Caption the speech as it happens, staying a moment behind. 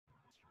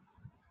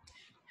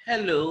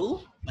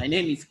Hello, my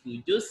name is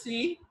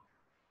Kujosi.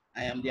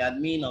 I am the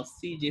admin of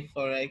CJ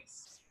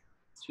FOREX.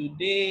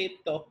 Today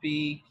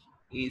topic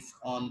is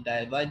on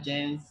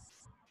divergence,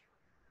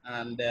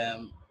 and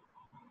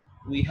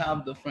we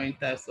have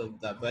different types of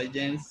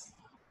divergence,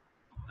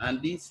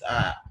 and these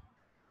are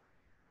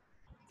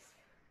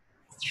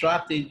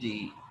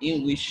strategy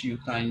in which you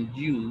can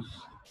use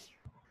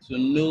to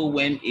know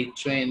when a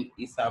trend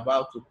is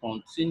about to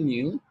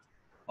continue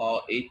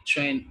or a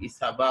trend is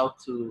about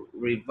to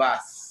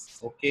reverse.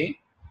 Okay,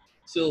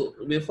 so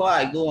before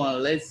I go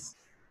on, let's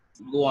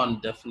go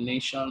on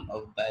definition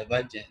of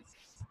divergence.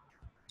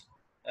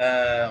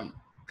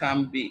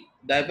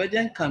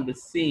 Divergence can be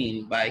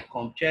seen by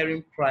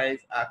comparing price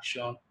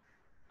action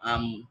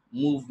and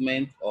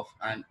movement of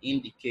an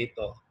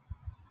indicator.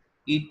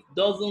 It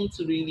doesn't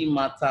really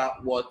matter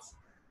what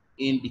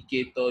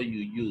indicator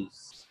you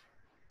use.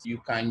 You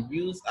can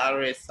use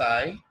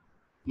RSI,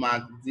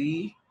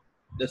 MACD,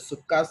 the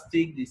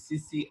stochastic, the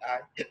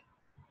CCI,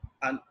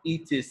 and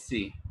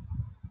etc.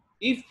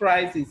 If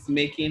price is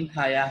making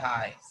higher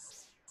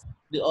highs,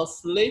 the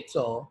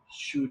oscillator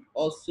should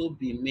also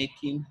be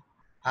making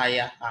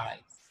higher highs.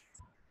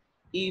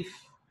 If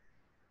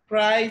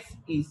price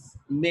is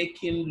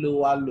making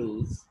lower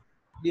lows,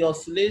 the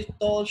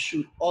oscillator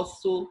should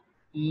also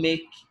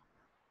make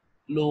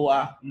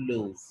lower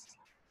lows.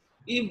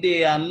 If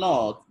they are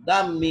not,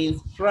 that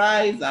means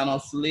price and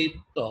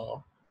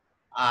oscillator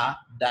are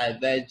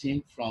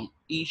diverging from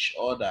each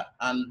other,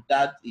 and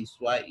that is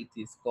why it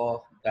is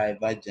called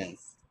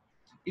divergence.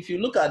 If you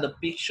look at the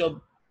picture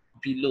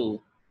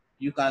below,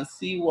 you can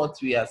see what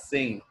we are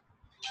saying.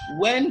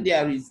 When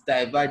there is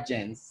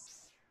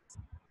divergence,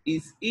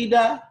 is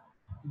either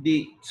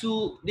the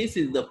two, this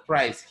is the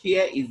price,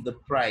 here is the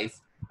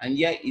price, and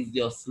here is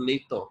the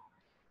oscillator.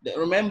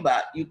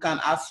 Remember, you can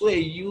as well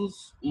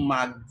use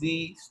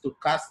MACD,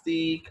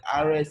 stochastic,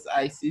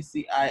 RSI,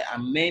 CCI,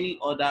 and many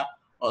other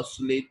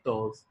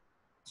oscillators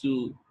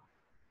to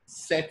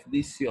set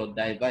this your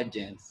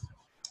divergence.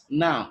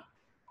 Now,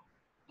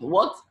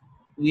 what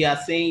we are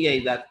saying here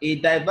is that a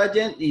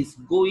divergence is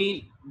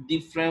going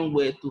different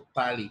way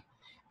totally.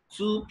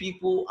 Two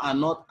people are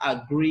not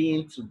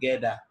agreeing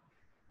together.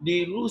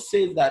 The rule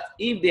says that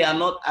if they are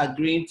not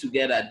agreeing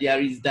together, there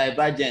is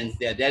divergence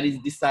there. There is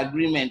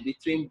disagreement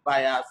between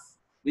buyers,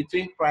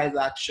 between price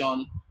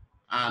action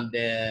and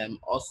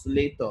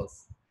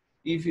oscillators.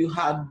 If you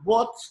had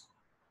bought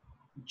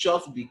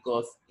just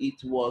because it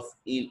was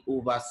in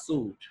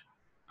oversold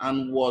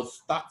and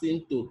was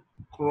starting to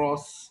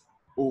cross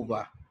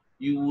over,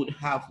 you would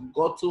have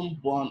gotten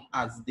burned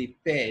as the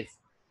pairs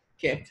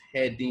kept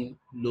heading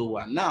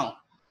lower. Now,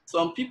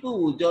 some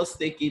people will just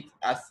take it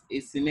as a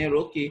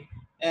scenario, okay,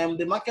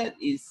 the market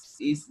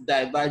is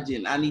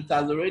diverging and it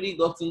has already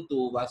gotten to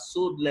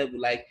oversold level,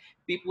 like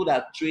people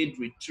that trade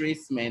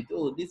retracement.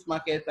 Oh, this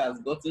market has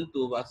gotten to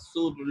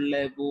oversold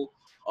level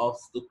of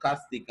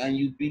stochastic, and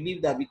you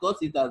believe that because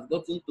it has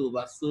gotten to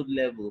oversold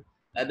level,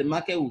 that the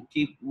market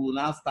will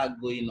now start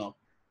going up.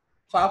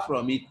 Far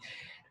from it.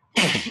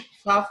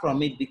 Far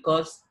from it,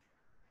 because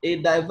a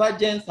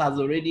divergence has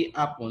already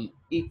happened.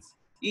 It's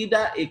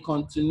either a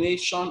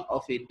continuation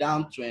of a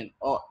downtrend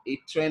or a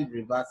trend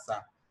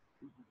reversal.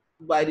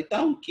 By the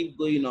time we keep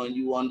going on,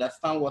 you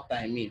understand what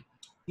I mean.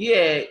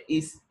 Here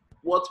is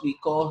what we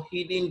call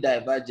hidden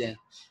divergence.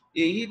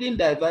 A hidden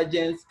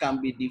divergence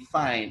can be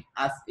defined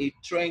as a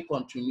trend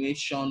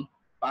continuation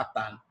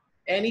pattern.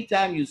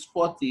 Anytime you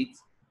spot it,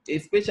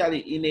 especially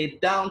in a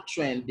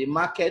downtrend, the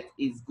market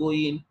is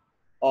going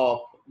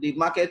up, the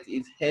market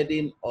is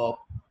heading up,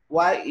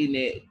 while in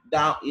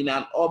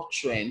an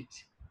uptrend,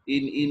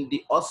 in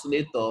the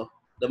oscillator,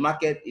 the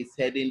market is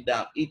heading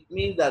down. It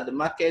means that the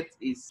market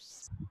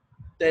is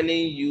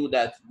telling you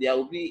that there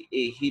will be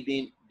a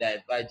hidden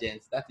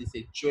divergence. That is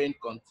a trend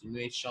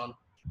continuation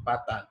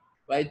pattern.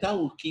 By the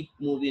time we keep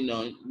moving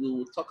on, we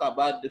will talk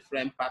about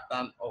different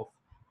pattern of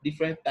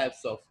different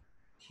types of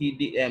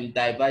hidden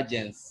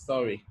divergence.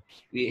 Sorry,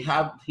 we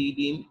have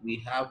hidden,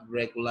 we have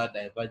regular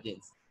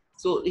divergence.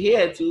 So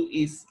here too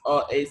is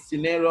a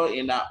scenario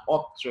in an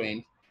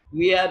uptrend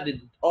where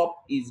the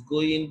up is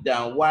going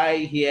down while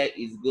here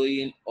is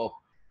going up.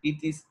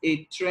 It is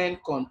a trend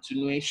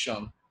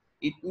continuation.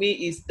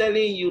 It's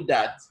telling you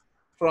that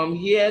from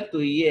here to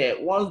here,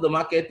 once the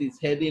market is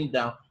heading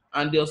down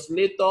and the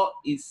oscillator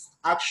is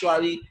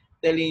actually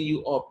telling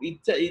you up,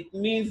 it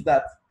means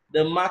that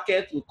the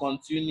market will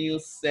continue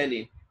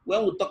selling.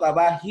 When we talk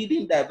about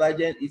hidden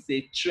divergence, it's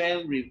a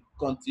trend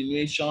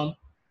continuation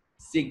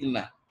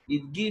signal.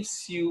 It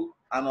gives you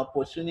an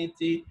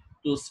opportunity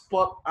to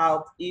spot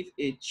out if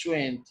a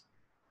trend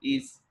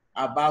is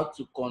about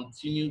to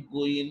continue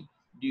going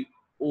the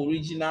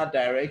original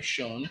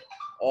direction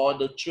or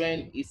the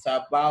trend is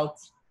about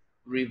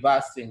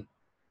reversing.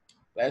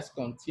 Let's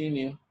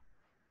continue.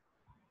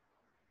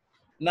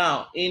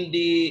 Now, in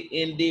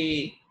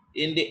the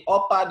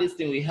upper this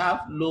thing, we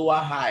have lower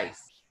highs,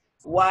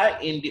 while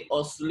in the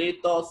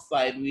oscillator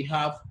side we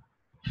have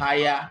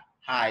higher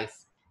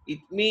highs. It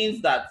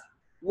means that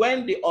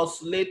when the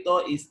oscillator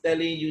is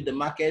telling you the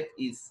market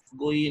is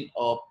going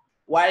up,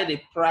 while the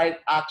price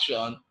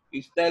action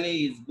is telling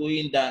you it's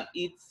going down,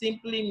 it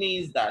simply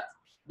means that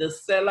the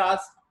sellers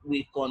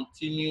will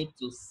continue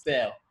to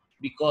sell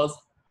because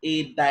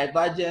a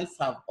divergence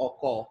have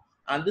occurred.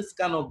 And this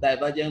kind of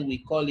divergence, we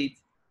call it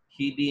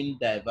hidden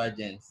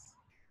divergence.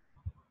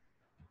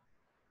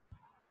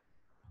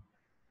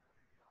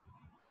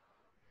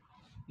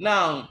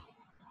 Now,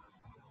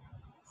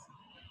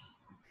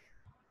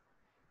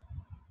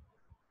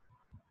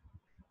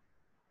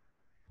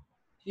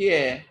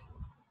 here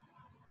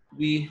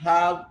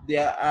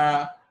there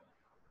are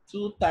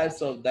two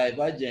types of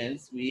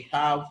divergence. We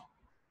have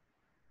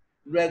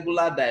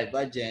regular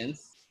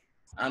divergence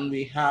and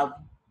we have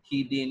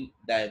hidden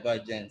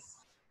divergence.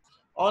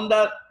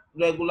 Under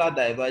regular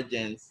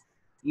divergence,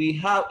 we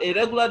have a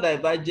regular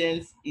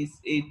divergence is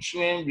a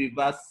trend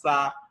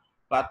reversal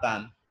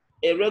pattern.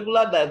 A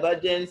regular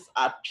divergence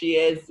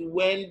appears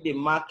when the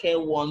market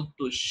wants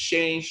to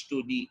change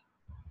to the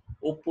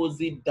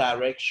opposite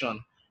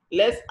direction.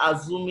 Let's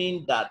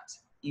assuming that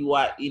you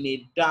are in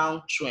a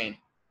downtrend.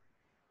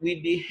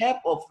 With the help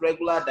of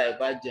regular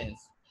divergence,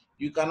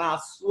 you can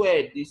as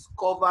well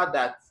discover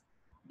that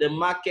the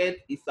market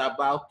is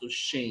about to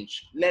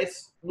change.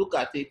 Let's look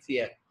at it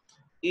here.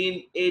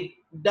 In a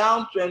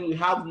downtrend, we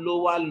have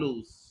lower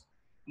lows.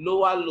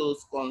 Lower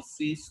lows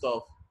consist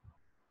of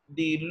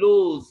the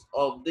lows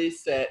of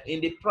this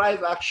in the price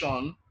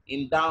action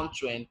in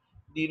downtrend.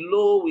 The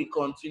low will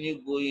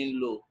continue going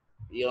low.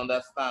 You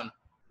understand?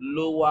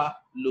 Lower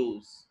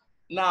lows.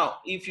 Now,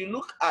 if you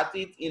look at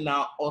it in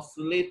our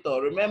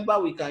oscillator, remember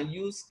we can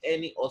use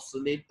any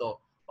oscillator.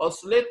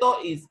 Oscillator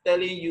is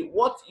telling you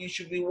what you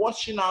should be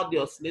watching out the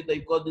oscillator,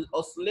 because the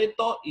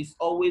oscillator is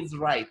always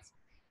right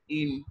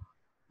in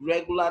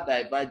regular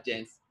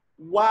divergence.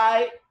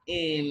 Why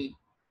in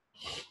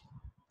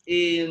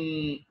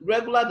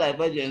regular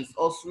divergence,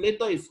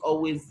 oscillator is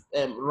always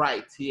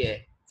right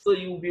here. So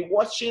you'll be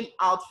watching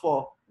out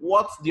for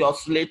what the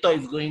oscillator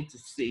is going to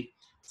say.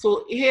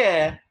 So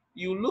here,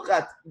 you look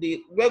at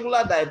the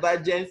regular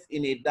divergence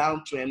in a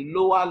downtrend,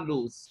 lower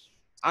lows,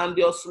 and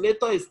the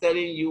oscillator is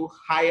telling you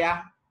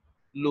higher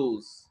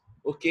lows,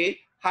 okay?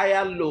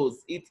 Higher lows.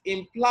 It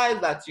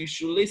implies that you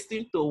should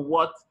listen to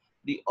what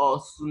the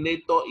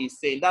oscillator is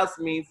saying. That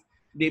means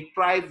the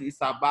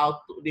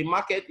the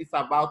market is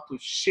about to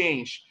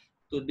change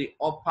to the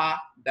upper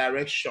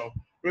direction.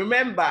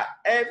 Remember,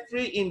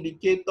 every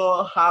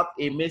indicator have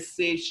a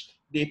message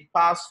they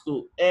pass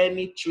to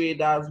any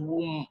traders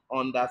who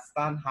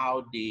understand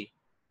how they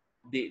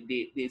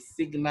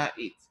signal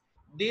it.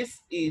 This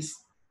is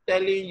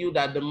telling you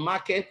that the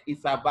market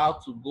is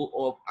about to go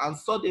up, and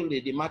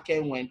suddenly the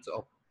market went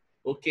up.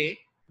 Okay,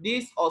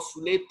 this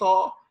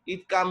oscillator,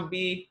 it can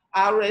be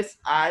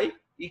RSI,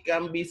 it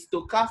can be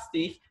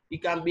stochastic,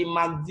 it can be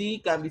MACD,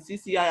 it can be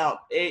CCI, or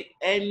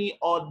any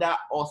other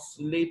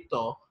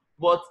oscillator.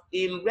 But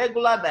in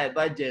regular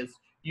divergence,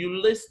 you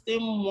listen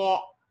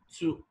more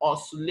to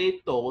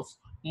oscillators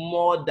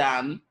more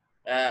than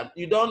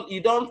you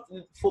don't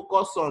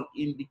focus on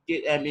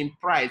in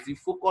price. You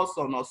focus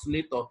on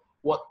oscillator.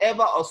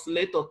 Whatever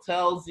oscillator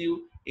tells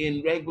you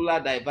in regular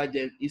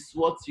divergence is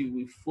what you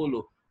will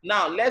follow.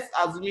 Now let's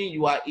assume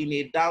you are in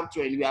a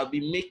downtrend, you have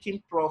been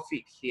making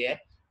profit here,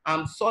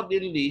 and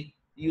suddenly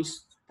you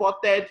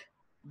spotted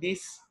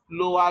these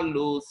lower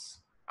lows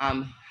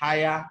and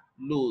higher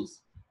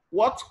lows.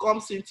 What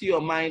comes into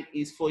your mind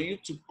is for you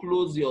to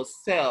close your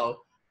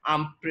sell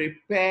and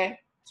prepare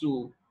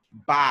to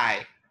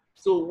buy.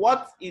 So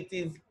what it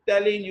is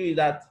telling you is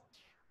that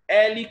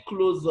early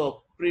close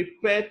up,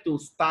 prepare to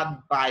start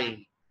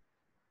buying.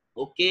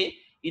 Okay,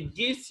 it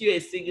gives you a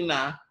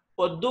signal.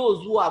 For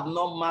those who have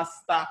not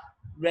mastered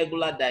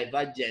regular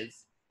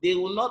divergence, they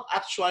will not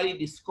actually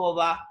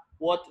discover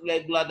what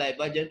regular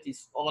divergence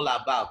is all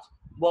about.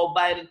 But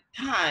by the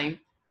time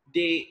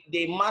they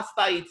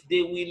master it,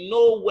 they will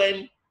know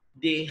when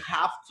they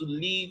have to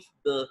leave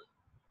the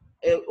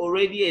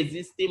already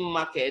existing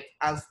market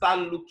and start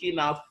looking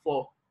out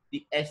for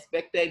the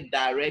expected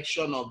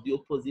direction of the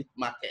opposite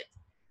market.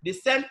 The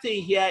same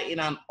thing here in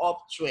an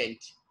uptrend.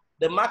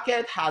 The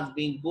market has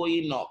been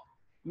going up.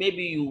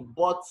 Maybe you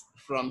bought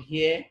from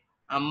here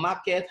and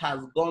market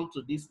has gone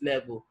to this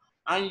level,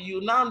 and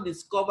you now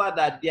discover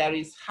that there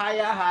is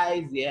higher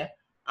highs here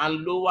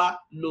and lower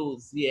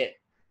lows here.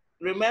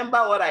 Remember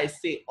what I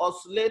say,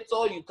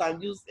 oscillator, you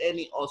can use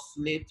any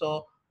oscillator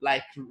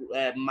like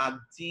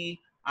MACD,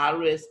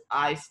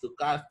 RSI,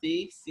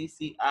 stochastic,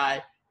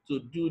 CCI to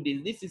do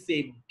this. This is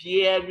a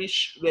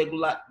bearish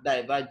regular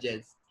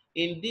divergence.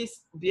 In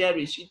this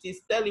bearish, it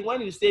is telling,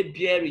 when you say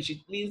bearish,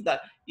 it means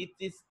that it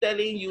is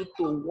telling you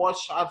to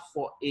watch out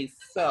for a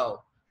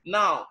sell.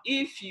 Now,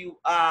 if you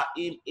are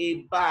in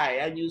a buy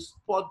and you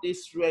spot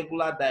this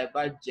regular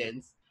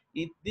divergence,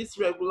 this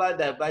regular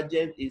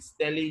divergence is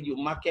telling you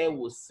market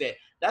will sell.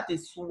 That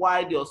is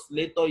why the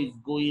oscillator is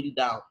going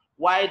down.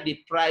 Why the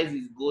price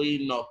is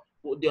going up,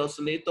 the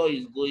oscillator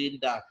is going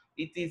down.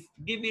 It is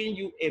giving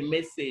you a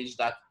message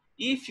that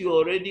if you're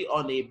already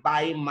on a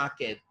buying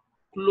market,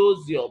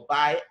 close your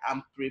buy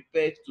and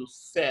prepare to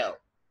sell.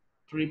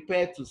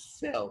 Prepare to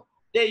sell.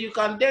 Then you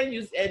can then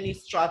use any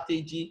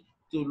strategy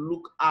to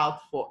look out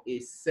for a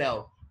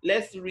sell.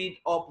 Let's read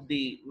up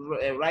the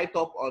write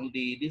up on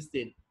the this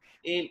thing.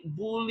 In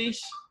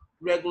bullish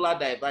regular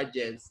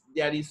divergence,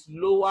 there is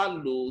lower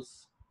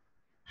lows,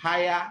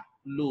 higher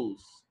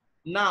lows.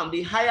 Now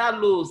the higher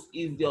lows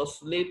is the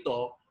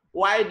oscillator,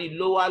 while the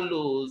lower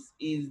lows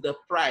is the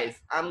price,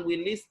 and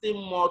we listen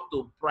more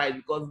to price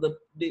because the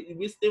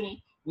listen,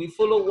 we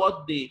follow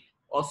what the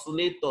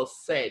oscillator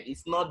said.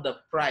 It's not the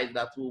price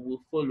that we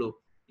will follow,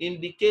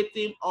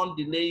 indicating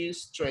undelaying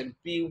strength.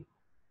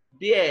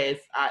 Bears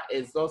are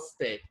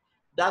exhausted.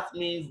 That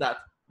means that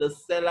the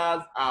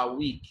sellers are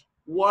weak.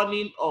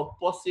 Warning of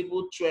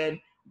possible trend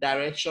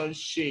direction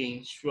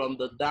change from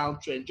the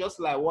downtrend. Just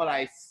like what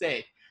I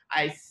said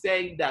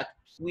that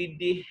with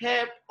the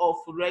help of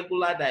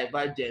regular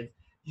divergence,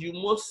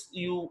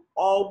 you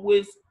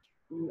always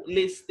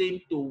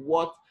listen to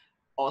what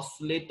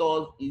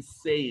oscillator is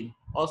saying.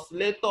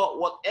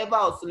 Whatever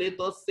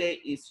oscillator say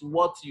is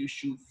what you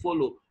should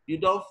follow. You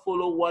don't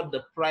follow what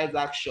the price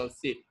action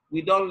say.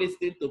 We don't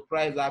listen to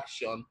price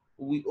action.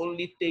 We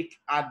only take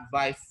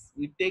advice.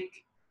 We take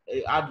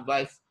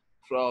advice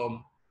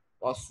from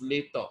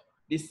oscillator.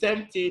 The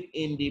same thing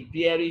in the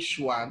bearish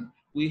one.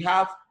 We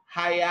have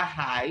higher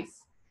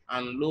highs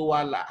and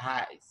lower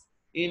highs.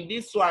 In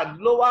this one,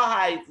 lower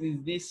highs is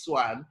this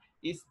one.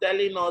 It's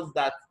telling us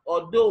that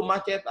although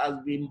market has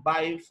been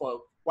buying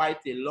for quite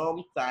a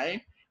long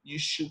time, you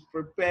should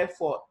prepare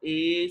for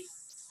a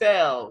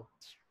sell.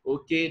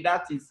 Okay,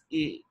 that is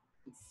a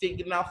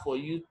signal for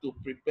you to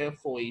prepare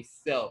for a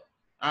sell,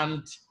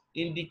 and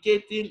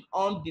indicating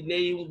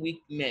undelaying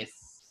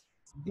weakness.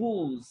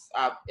 Bulls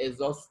have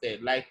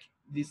exhausted, like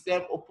the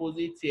same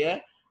opposite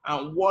here,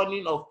 and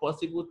warning of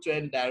possible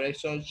trend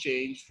direction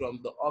change from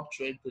the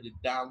uptrend to the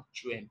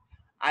downtrend.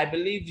 I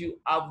believe you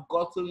have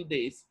gotten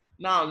this.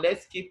 Now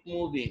let's keep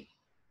moving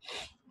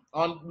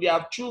on. We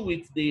are through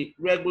with the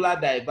regular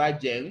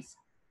divergence.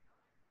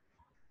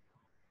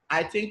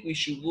 I think we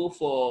should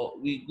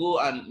go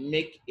and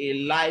make a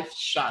live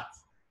chart.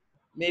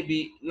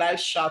 Maybe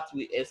live chat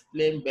will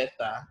explain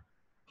better.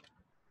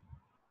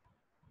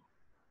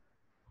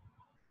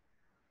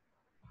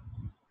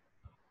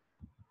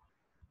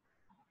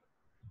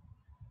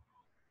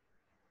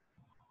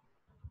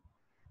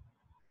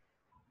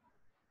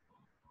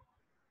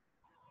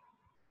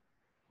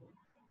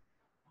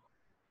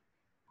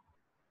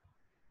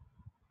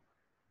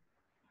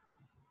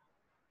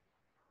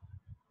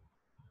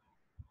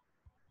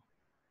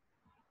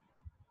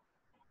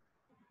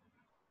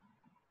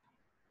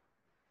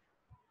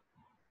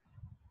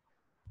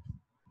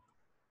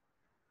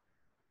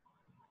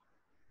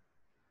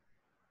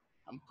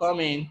 I'm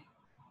coming.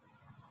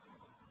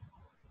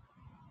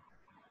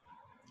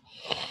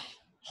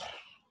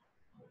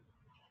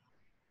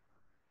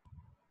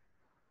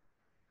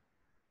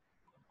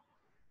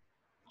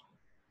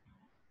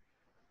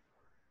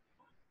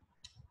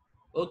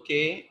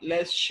 Okay,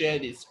 let's share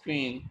the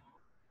screen.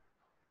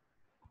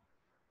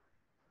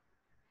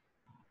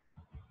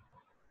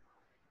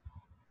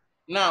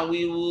 Now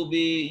we will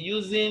be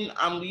using,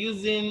 I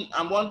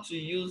want to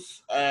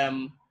use,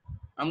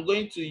 I'm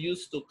going to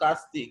use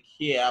stochastic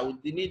here. I will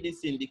delete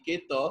this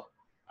indicator.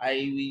 I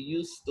will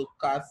use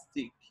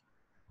stochastic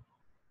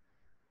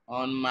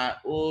on my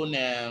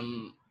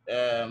own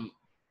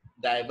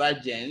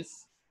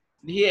divergence.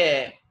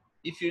 Here,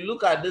 if you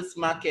look at this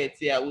market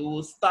here, we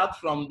will start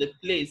from the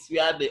place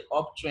where the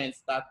uptrend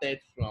started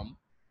from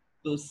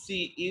to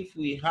see if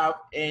we have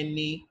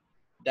any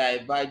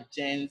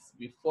divergence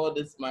before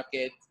this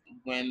market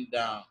went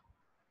down,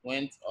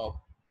 went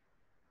up.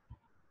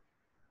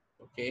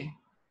 Okay,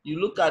 you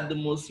look at the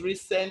most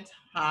recent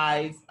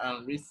highs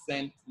and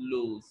recent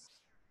lows.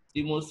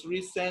 The most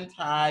recent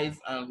highs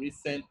and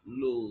recent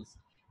lows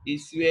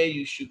is where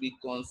you should be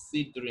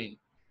considering.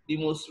 The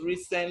most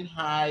recent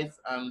highs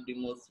and the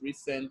most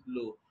recent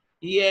low.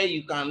 Here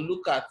you can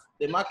look at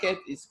the market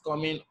is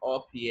coming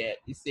up here.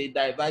 It's a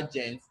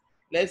divergence.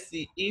 Let's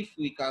see if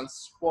we can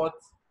spot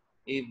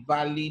a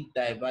valid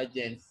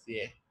divergence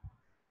here.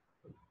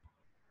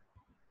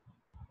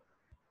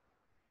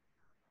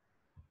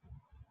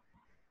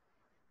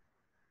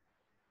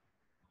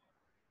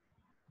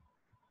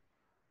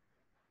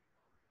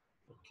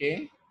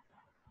 Okay.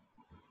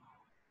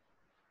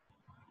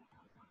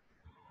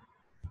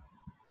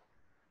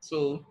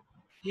 So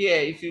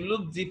here, if you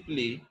look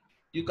deeply,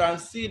 you can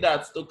see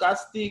that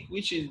stochastic,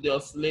 which is the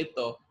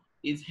oscillator,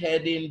 is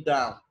heading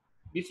down.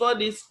 Before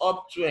this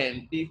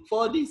uptrend,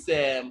 before this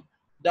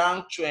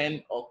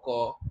downtrend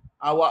occur,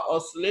 our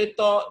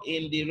oscillator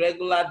in the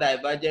regular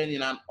divergence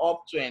in an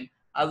uptrend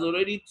has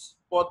already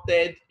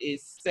spotted a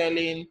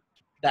selling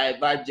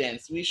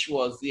divergence, which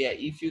was here.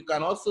 If you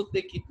can also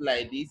take it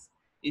like this,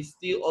 it's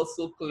still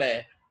also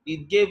clear.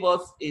 It gave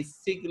us a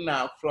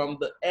signal from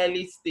the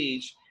early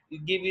stage,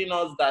 giving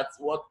us that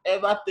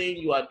whatever thing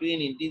you are doing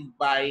in this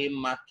buying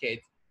market,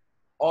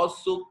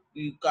 also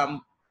you can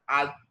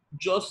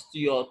adjust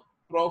your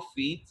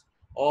profit,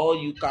 or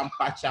you can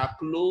patch a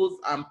close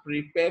and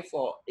prepare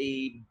for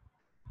a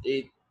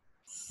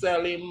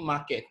selling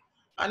market.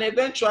 and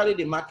eventually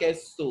the market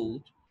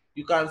sold.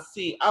 You can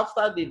see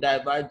after the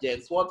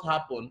divergence what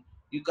happened.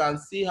 You can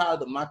see how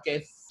the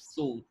market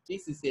sold.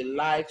 This is a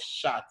live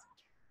chart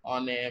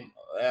on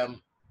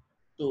um,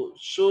 to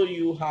show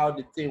you how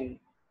the thing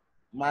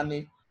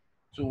managed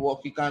to work.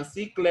 You can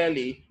see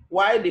clearly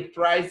why the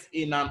price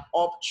in an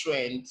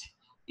uptrend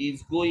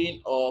is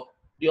going up.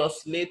 The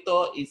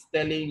oscillator is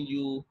telling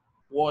you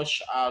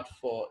watch out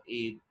for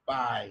a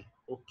buy.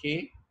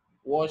 Okay,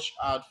 watch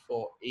out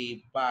for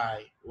a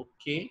buy.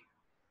 Okay,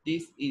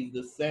 this is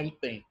the same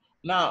thing.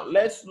 Now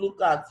let's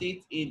look at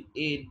it in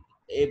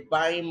a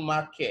buying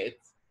market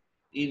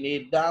in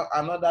a down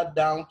another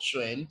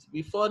downtrend.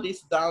 Before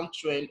this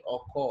downtrend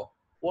occur,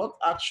 what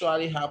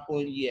actually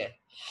happened here?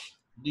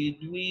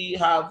 Did we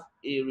have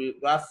a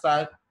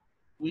reversal,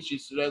 which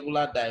is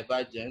regular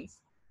divergence?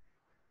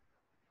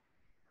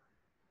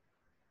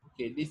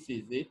 Okay, this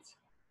is it.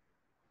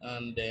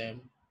 And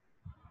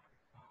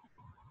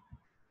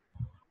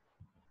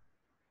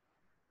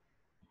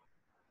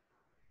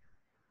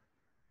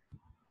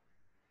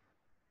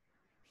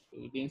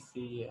we didn't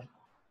see here.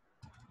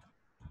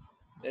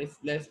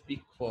 Let's pick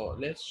for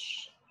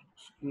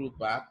scroll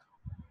back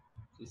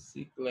to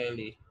see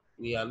clearly.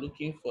 We are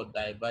looking for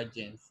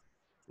divergence,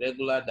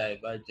 regular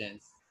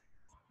divergence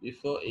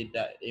before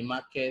a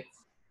market.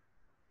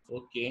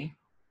 Okay,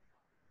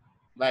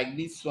 like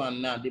this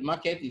one now, the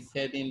market is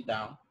heading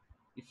down.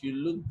 If you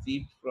look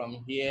deep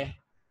from here,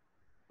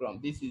 from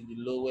this is the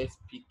lowest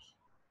peak.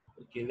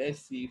 Okay, let's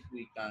see if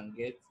we can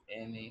get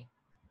any.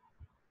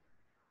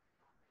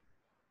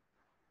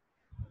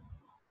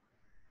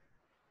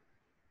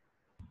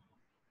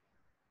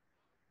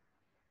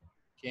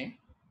 Okay,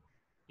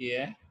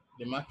 here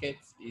the market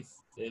is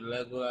a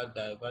regular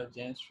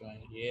divergence from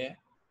here.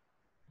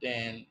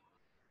 Then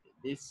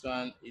this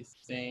one is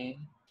saying,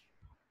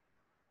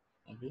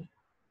 okay,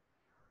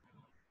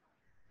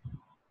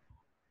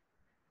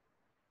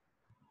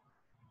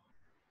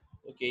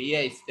 okay,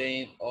 here is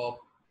staying up,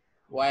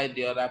 while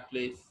the other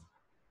place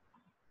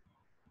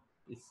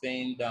is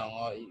saying down.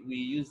 Or we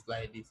use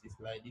like this. It's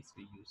like this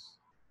we use.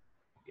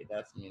 Okay,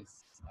 that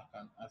means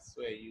I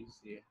swear use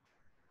here.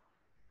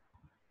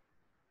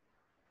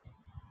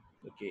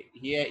 Okay,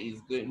 here is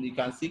going. You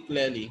can see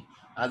clearly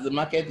as the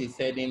market is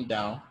heading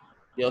down,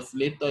 the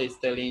oscillator is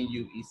telling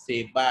you it's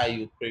a buy.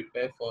 You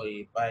prepare for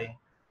a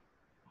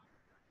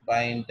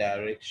buying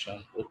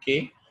direction.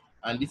 Okay,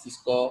 and this is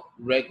called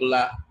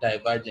regular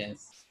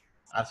divergence.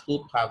 As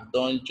Hope have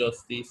done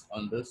justice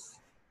on this,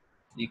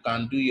 you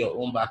can do your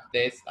own back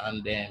test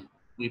and then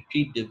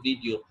repeat the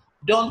video.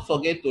 Don't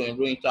forget to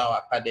enroll into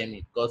our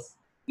academy because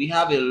we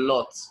have a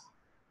lot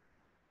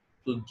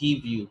to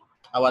give you.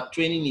 Our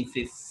training is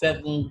a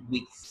 7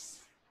 weeks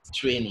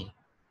training.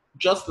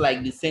 Just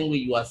like the same way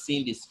you are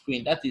seeing the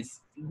screen. That is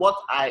what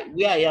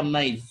where I am now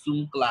is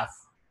Zoom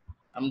class.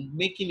 I'm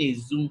making a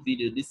Zoom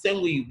video the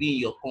same way you be in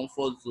your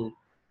comfort zone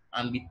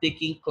and be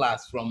taking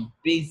class from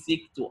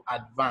basic to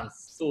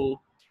advanced. So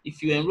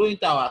if you enroll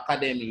into our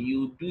academy,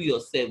 you do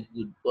yourself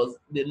good because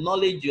the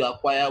knowledge you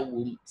acquire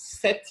will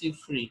set you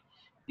free.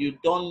 You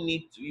don't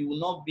need to, you will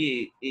not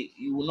be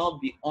you will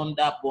not be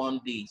under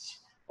bondage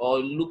or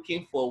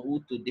looking for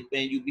who to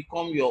depend. You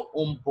become your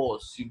own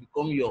boss, you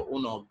become your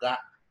own oga.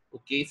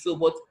 Okay, so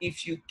but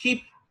if you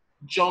keep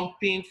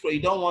jumping for, you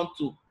don't want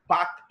to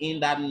pack in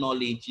that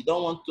knowledge, you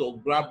don't want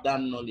to grab that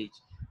knowledge,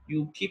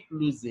 you keep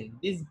losing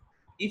this.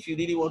 If you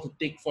really want to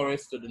take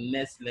forex to the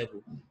next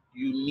level,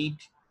 you need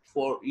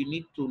you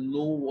need to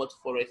know what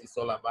forex is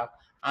all about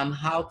and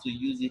how to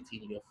use it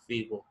in your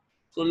favor.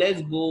 So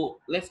let's go,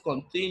 let's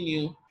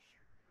continue.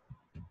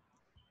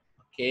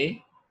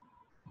 Okay,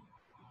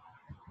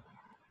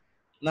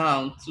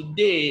 now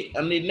today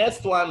and the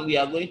next one we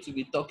are going to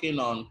be talking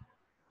on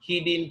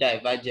hidden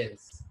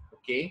divergence.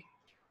 Okay,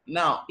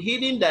 now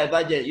hidden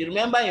divergence, you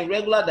remember in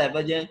regular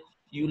divergence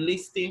you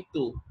listen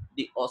to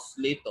the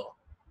oscillator,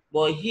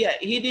 but here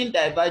hidden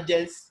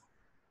divergence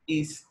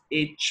is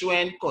a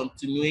trend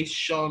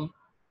continuation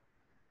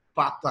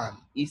pattern.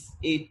 Is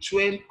a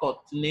trend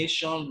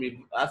continuation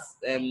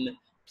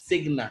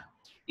signal.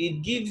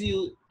 It gives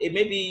you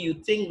maybe you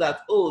think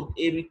that, oh,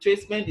 a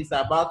retracement is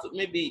about,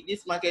 maybe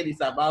this market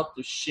is about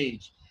to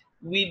change.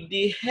 With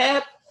the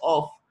help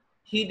of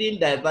hidden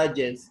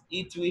divergence,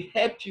 it will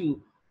help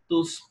you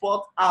to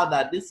spot out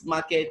that this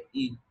market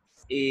is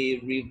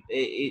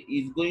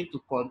is going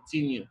to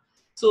continue.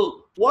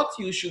 So what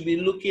you should be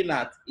looking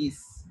at is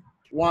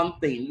one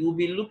thing. You'll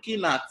be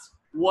looking at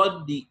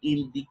what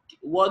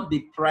what the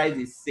price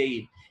is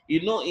saying.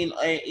 You know, in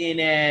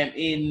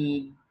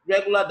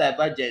regular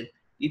divergence,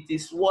 it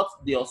is what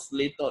the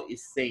oscillator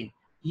is saying.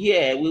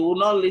 Here, we will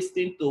not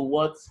listen to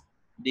what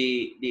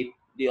the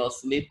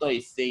oscillator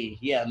is saying.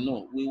 Here,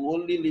 no, we will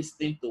only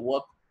listen to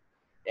what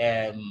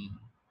um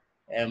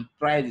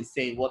price is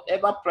saying.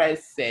 Whatever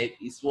price said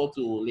is what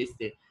we will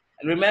listen.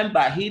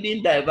 Remember,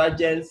 hidden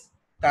divergence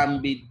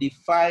can be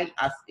defined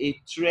as a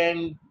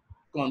trend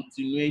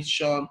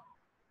continuation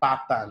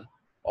pattern,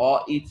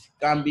 or it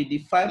can be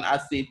defined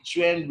as a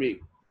trend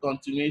rate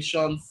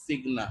continuation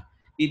signal.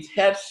 It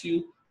helps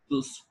you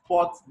to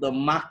spot the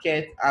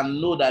market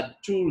and know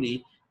that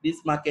truly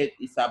this market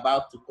is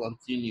about to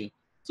continue.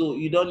 So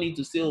you don't need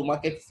to say, oh,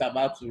 market is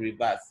about to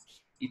reverse.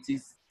 It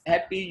is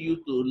helping you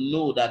to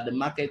know that the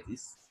market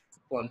is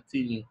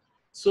continue.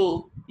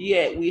 So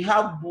here we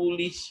have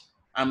bullish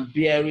and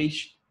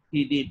bearish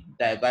hidden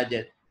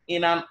divergence.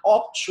 In an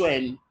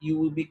uptrend, you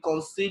will be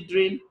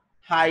considering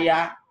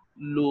higher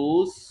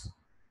lows,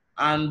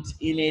 and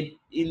in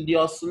the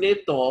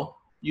oscillator,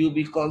 you'll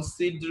be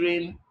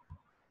considering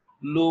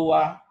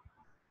lower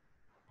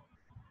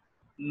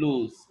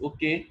lows.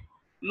 Okay,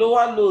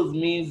 lower lows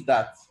means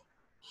that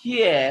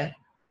here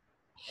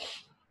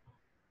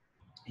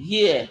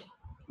here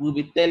we'll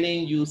be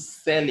telling you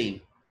selling,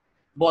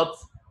 but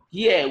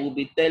here we'll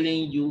be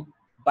telling you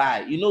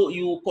buy. You know,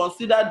 you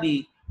consider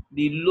the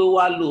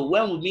lower low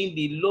when we mean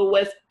the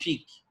lowest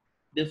peak.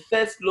 The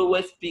first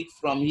lowest peak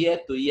from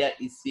here to here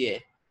is here,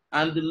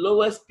 and the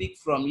lowest peak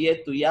from here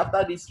to here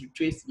after this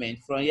retracement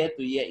from here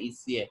to here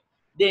is here.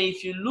 Then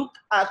if you look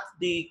at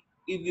if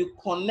you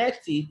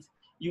connect it,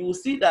 you will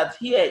see that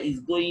here is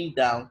going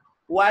down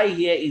while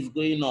here is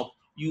going up.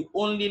 You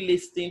only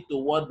listen to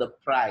what the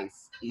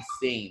price is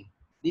saying.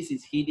 This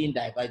is hidden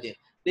divergence.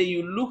 Then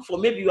you look for,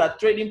 maybe you are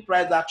trading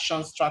price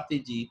action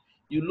strategy,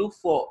 you look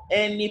for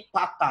any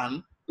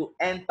pattern to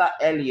enter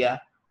earlier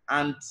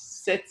and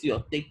set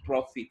your take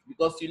profit,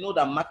 because you know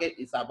the market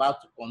is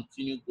about to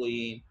continue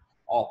going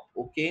up.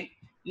 Okay,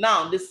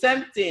 now the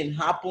same thing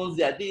happens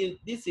there.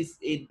 This is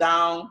a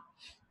down,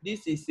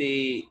 this is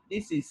a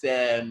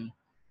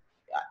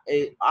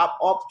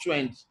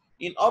uptrend.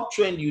 In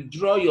uptrend, you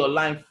draw your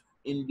line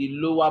in the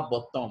lower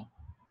bottom,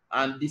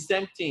 and the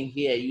same thing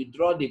here, you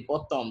draw the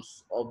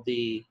bottoms of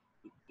you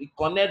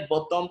connect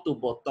bottom to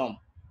bottom,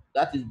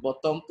 that is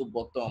bottom to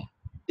bottom.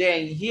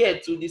 Then here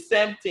to the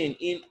same thing,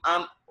 in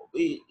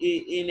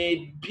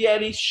a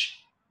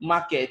bearish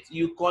market,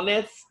 you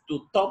connect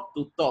to top,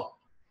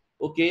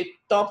 okay,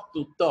 top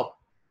to top,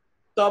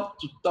 top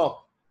to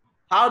top.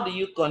 How do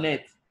you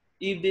connect?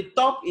 If the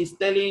top is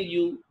telling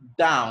you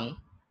down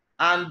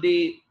and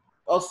the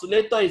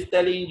oscillator is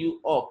telling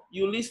you up,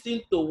 you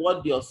listen to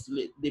what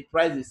the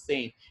price is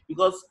saying,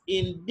 because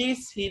in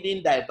this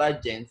hidden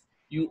divergence,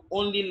 you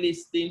only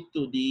listen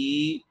to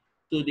the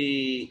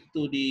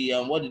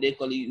what do they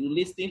call it? You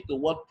listen to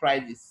what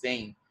price is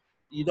saying.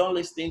 You don't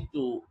listen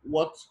to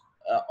what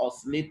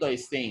oscillator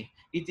is saying.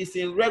 It is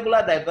in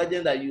regular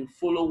divergence that you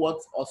follow what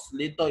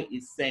oscillator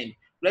is saying.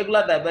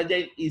 Regular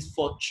divergence is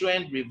for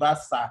trend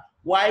reversal,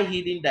 while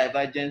hidden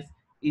divergence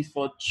is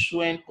for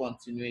trend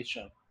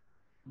continuation.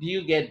 Do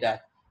you get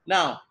that?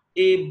 Now,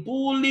 a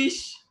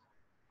bullish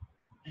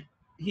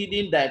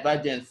hidden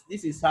divergence,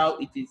 this is how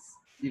it is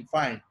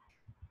defined.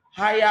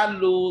 Higher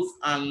lows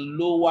and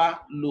lower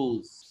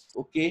lows.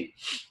 Okay?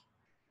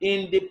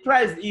 In the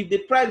price, if the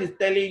price is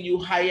telling you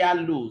higher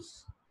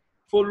lows,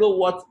 follow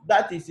what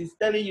that is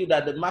telling you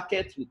that the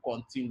market will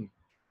continue.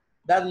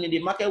 That means the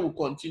market will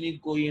continue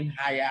going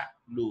higher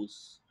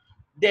lows.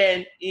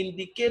 Then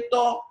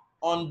indicator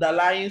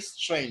underlying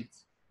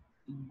strength,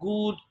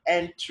 good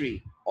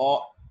entry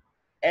or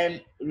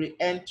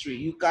re-entry.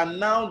 You can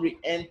now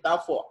re-enter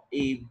for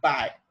a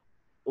buy.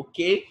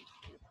 Okay,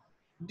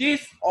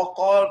 this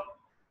occurred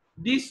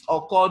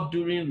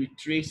during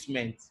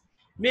retracement.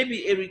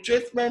 Maybe a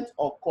retracement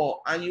occur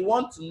and you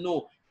want to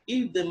know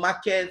if the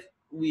market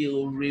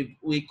will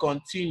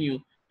continue.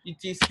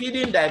 It is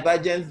hidden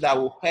divergence that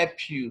will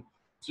help you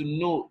to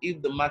know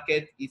if the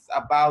market is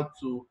about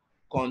to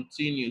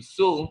continue.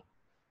 So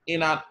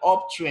in an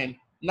uptrend,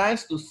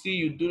 nice to see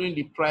you during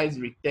the price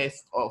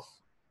retest of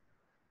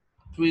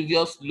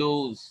previous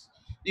lows.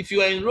 If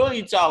you enroll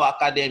into our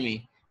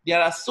academy,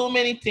 there are so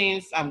many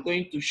things I'm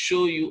going to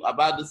show you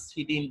about this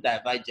hidden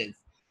divergence.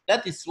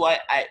 That is why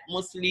I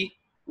mostly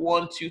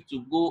want you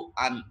to go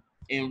and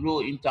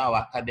enroll into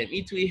our academy.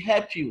 It will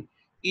help you.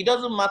 It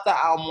doesn't matter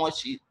how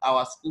much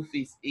our school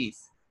fees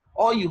is.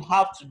 All you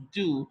have to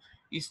do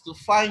is to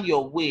find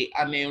your way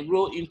and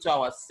enroll into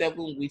our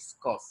 7 week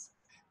course.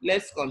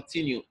 Let's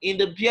continue. In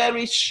the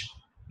bearish,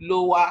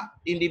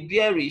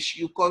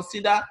 you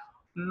consider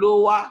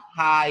lower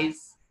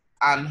highs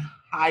and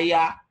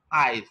higher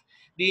highs.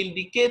 The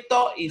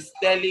indicator is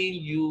telling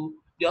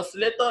you, the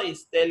oscillator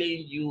is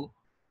telling you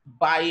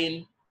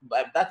buying,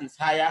 that is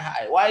higher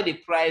high, while the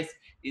price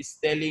is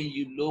telling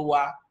you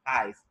lower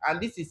highs.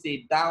 And this is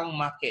a down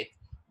market.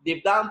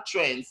 The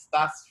downtrend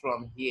starts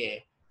from here.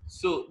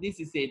 So this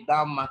is a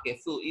down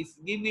market. So it's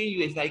giving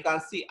you, you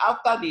can see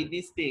after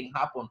this thing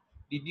happened,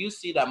 did you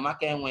see the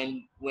market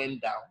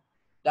went down?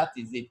 That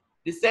is it.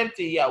 The same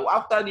thing here.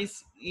 After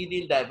this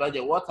hidden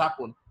divergence, what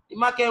happened? The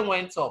market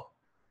went up.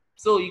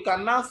 So you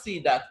can now see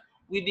that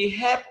with the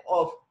help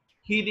of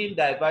hidden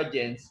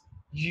divergence,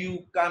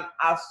 you can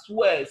as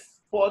well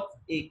spot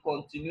a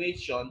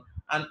continuation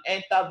and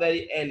enter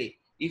very early.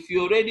 If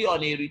you're already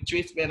on a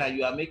retracement and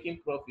you are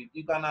making profit,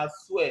 you can as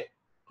well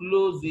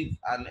close it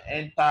and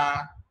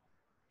enter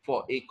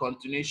for a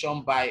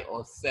continuation buy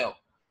or sell.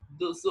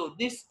 So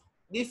this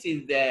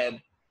is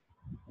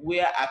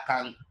where I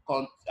can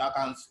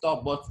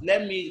stop. But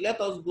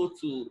let us go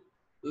to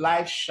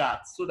live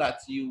chart so that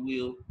you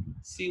will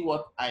see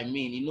what I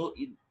mean. You know,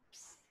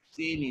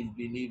 seeing is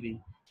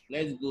believing.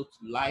 Let's go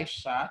to live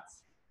chart.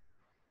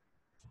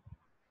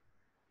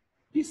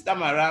 This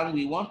time around,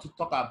 we want to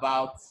talk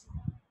about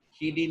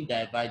hidden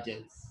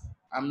divergence.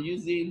 I'm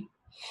using,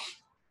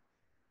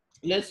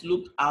 let's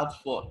look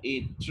out for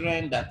a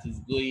trend that is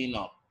going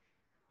up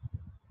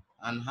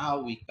and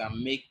how we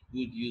can make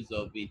good use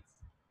of it.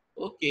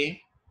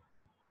 Okay,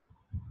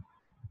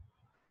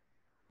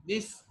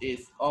 this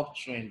is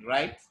uptrend,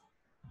 right?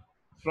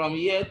 From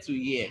year to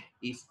year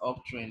is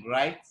uptrend,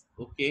 right?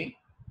 Okay,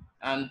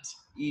 and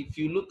if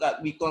you look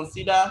at, we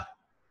consider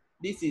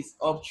this is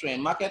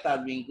uptrend, market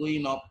has been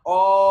going up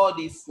all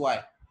this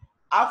while.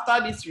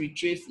 After this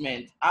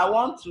retracement, I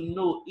want to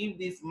know if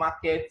this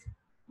market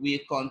will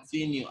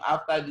continue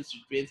after this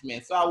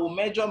retracement. So I will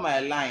measure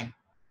my line.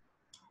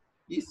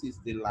 This is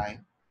the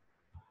line.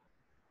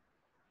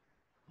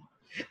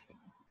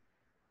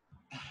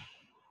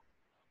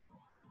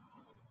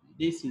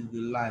 This is the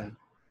line.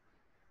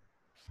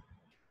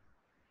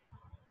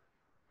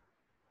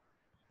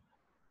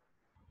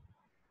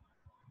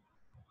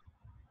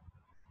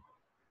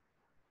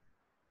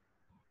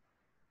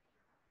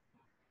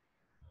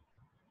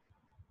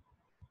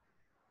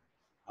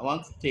 I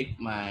want to take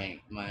my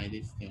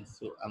distance.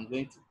 So I'm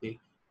going to take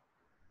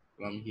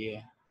from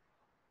here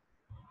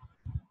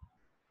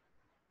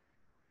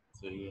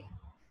to here.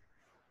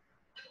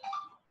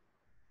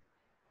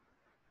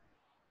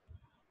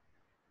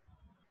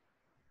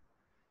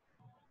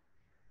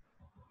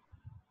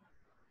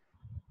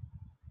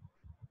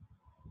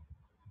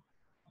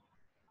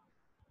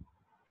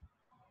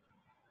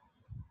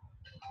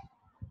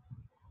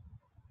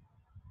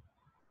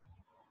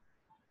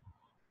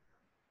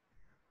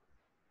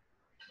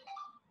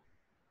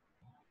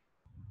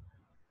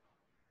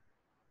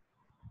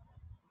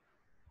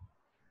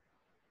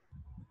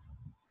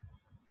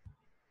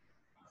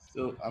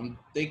 So I'm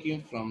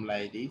taking from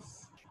like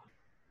this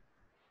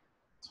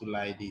to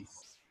like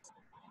this.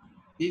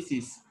 This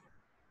is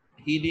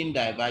hidden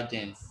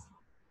divergence.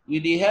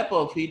 With the help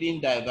of hidden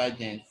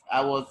divergence,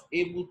 I was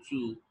able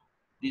to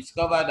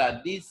discover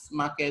that this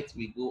market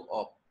will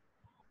go up.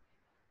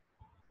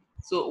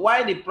 So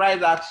why the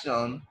price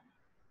action?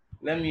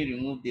 Let me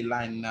remove the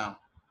line now.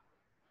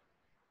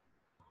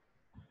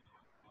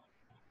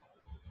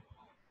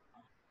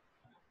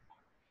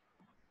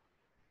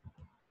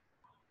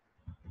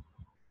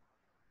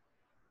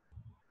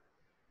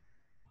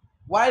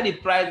 Why the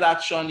price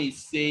action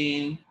is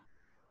saying,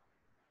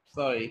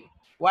 sorry,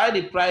 why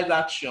the price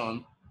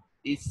action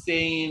is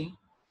saying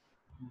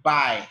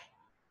buy.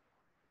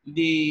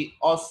 The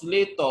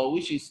oscillator,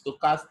 which is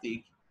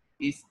stochastic,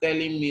 is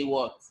telling me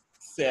what?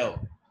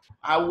 Sell.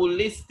 I will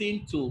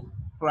listen to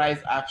price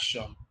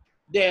action.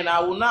 Then I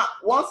will not,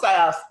 once I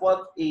have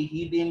spot a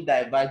hidden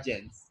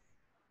divergence,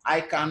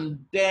 I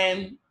can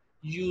then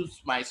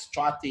use my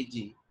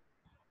strategy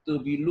to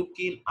be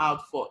looking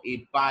out for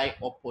a buy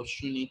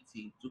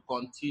opportunity to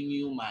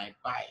continue my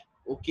buy.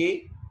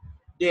 Okay,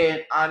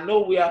 then I know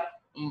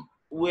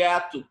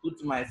where to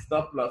put my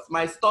stop loss.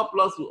 My stop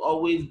loss will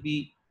always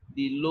be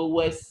the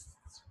lowest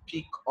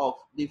peak of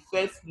the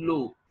first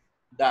low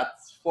that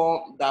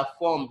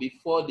formed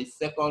before the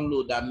second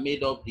low that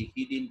made up the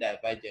hidden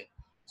divergence.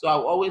 So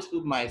I'll always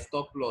put my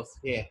stop loss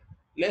here.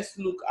 Let's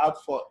look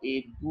out for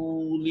a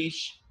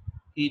bullish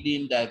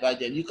hidden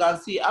divergence. You can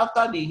see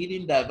after the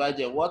hidden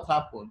divergence, what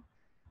happened?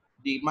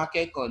 The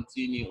market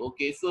continue.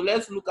 Okay, so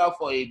let's look out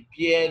for a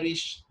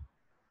bearish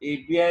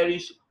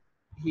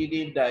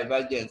hidden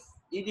divergence.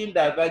 Hidden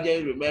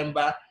divergence,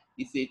 remember,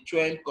 is a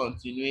trend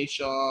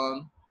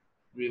continuation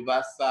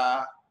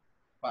reversal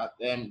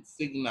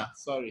signal.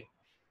 Sorry,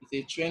 it's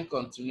a trend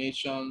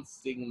continuation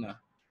signal.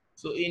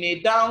 So in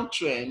a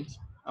downtrend,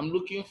 I'm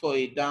looking for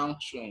a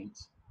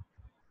downtrend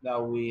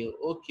that will,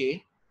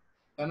 okay,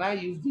 can I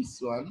use this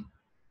one?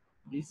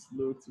 This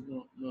low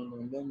to,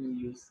 no, let me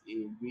use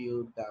a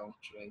real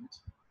downtrend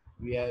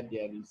where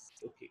there is,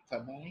 okay,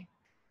 can I?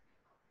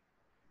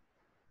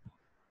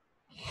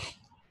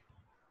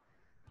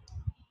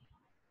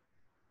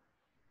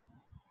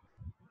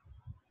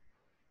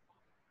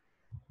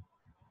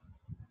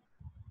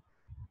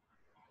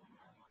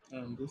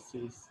 This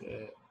is,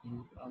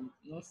 I'm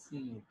not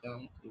seeing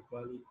a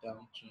valid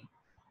downtrend.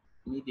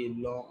 Need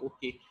a long,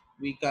 okay,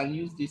 we can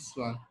use this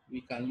one.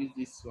 We can use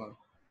this one.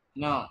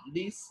 Now,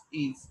 this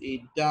is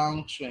a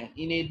downtrend.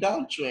 In a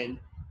downtrend,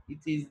 it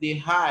is the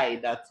high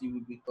that you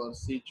will be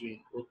considering,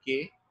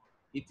 okay?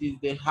 It is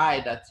the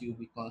high that you will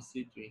be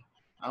considering.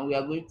 And we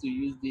are going to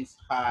use this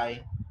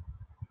high.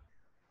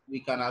 We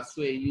can as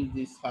well use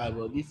this high,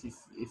 but this is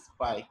a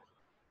spike,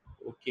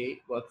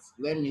 okay? But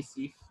let me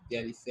see if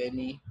there is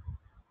any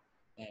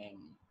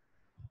um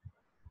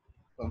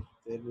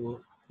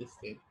comfortable this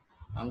thing.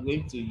 I'm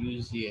going to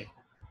use here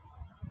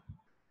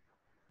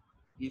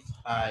this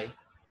high.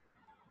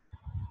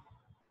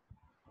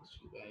 What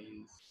should I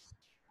use?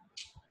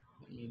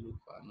 Let me look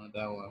for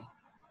another one.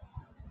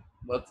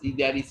 But if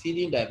there is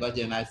hidden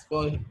divergence, I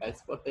spotted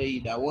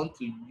it. I want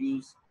to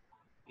use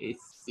a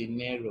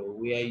scenario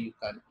where you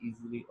can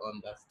easily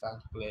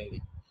understand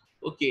clearly.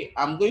 Okay,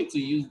 I'm going to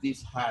use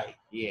this high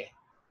here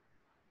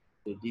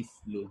to this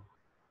low.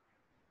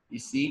 You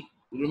see,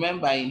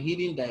 remember in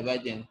hidden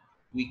divergence,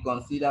 we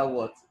consider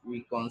what?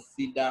 We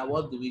consider,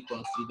 what do we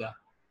consider?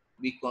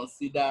 We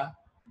consider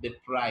the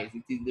price.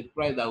 It is the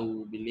price that we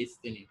will be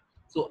listing it.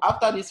 So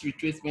after this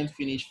retracement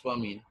finish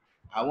forming,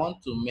 I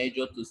want to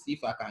measure to see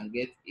if I can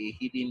get a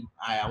hidden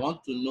high. I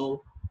want to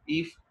know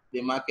if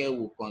the market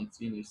will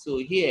continue. So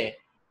here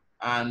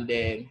and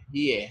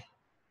here,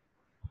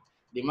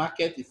 the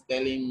market is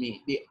telling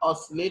me, the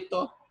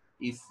oscillator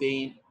is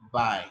saying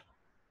buy,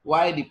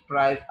 while the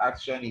price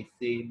action is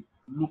saying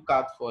look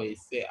out for a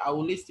sell. I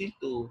will listen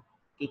to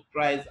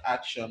price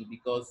action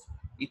because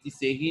it is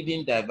a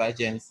hidden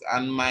divergence,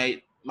 and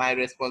my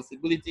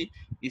responsibility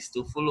is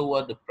to follow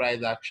what the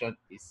price action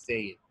is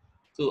saying.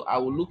 So I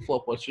will look for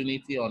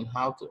opportunity on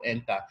how to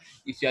enter.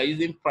 If you are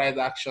using price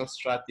action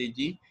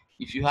strategy,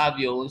 if you have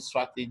your own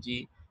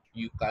strategy,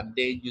 you can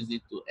then use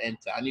it to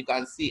enter. And you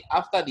can see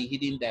after the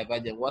hidden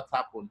divergence, what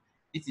happened?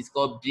 This is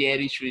called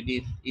bearish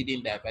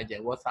hidden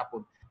divergence. What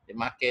happened? The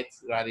market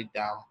rallied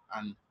down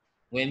and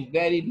went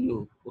very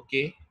low.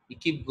 Okay, it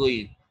keep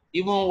going.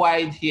 Even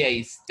while here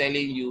is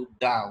telling you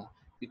down,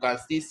 you can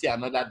still see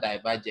another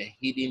divergence,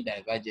 hidden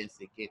divergence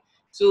again.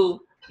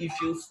 So if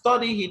you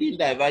study hidden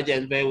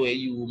divergence very well,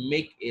 you will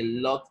make a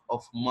lot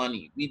of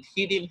money with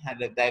hidden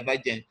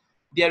divergence.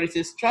 There is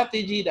a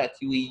strategy that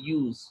you will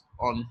use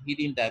on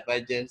hidden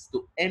divergence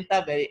to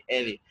enter very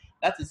early.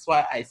 That is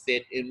why I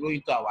said enroll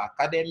into our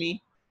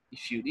academy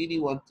if you really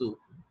want to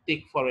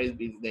take forex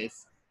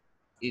business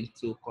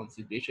into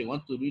consideration. You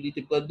want to really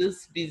take, because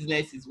this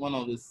business is one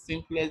of the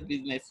simplest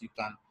business you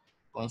can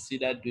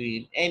consider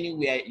doing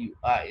anywhere you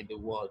are in the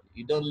world.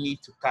 You don't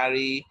need to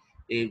carry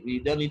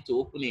you don't need to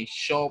open a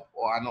shop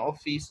or an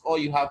office. All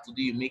you have to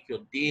do, you make your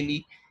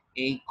daily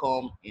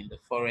income in the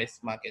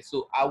forex market.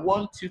 So I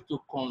want you to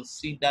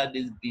consider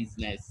this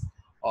business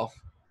of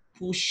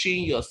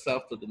pushing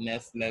yourself to the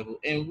next level.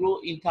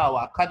 Enroll into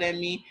our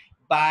academy,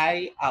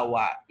 buy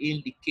our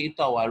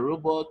indicator, our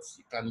robots.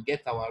 You can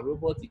get our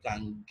robot. You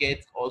can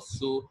get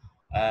also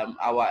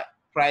our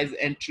price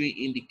entry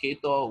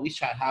indicator,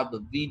 which I have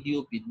the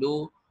video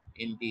below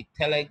in the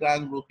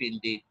Telegram group, in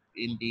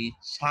the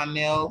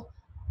channel,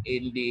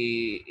 in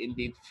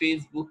the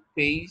Facebook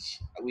page.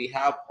 We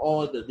have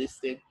all the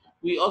listing.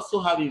 We also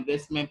have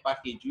investment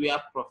package where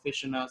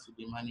professionals will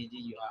be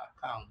managing your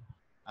account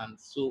and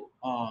so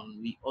on.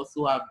 We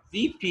also have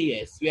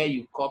VPS where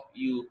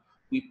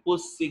we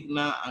post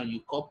signal and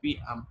you copy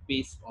and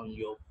paste on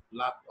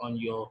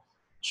your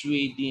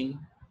trading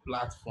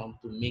platform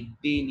to make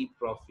daily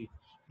profit.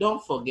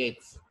 Don't forget,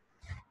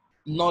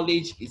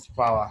 knowledge is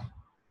power.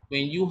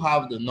 When you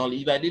have the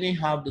knowledge, if I didn't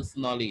have this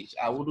knowledge,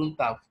 I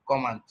wouldn't have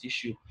come and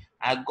teach you.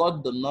 I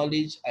got the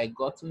knowledge, I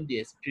gotten the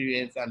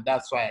experience, and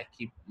that's why I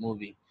keep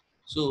moving.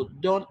 So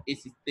don't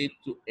hesitate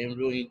to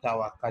enroll into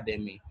our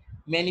academy.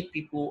 Many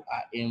people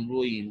are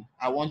enrolling.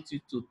 I want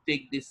you to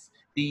take this.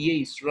 The year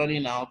is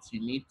running out. You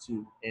need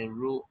to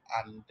enroll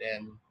and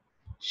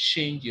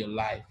change your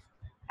life.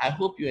 I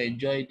hope you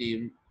enjoy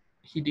the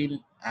hidden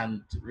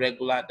and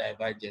regular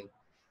divergence,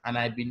 and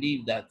I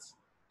believe that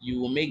you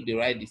will make the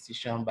right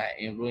decision by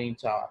enrolling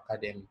to our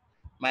academy.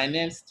 My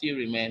name still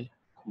remains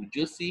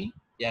Kujosi,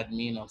 the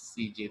admin of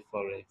CJ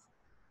Forex.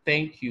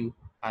 Thank you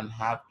and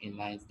have a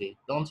nice day.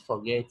 Don't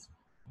forget,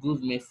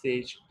 good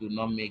message do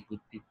not make good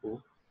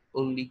people,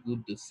 only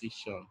good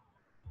decision.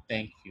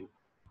 Thank you.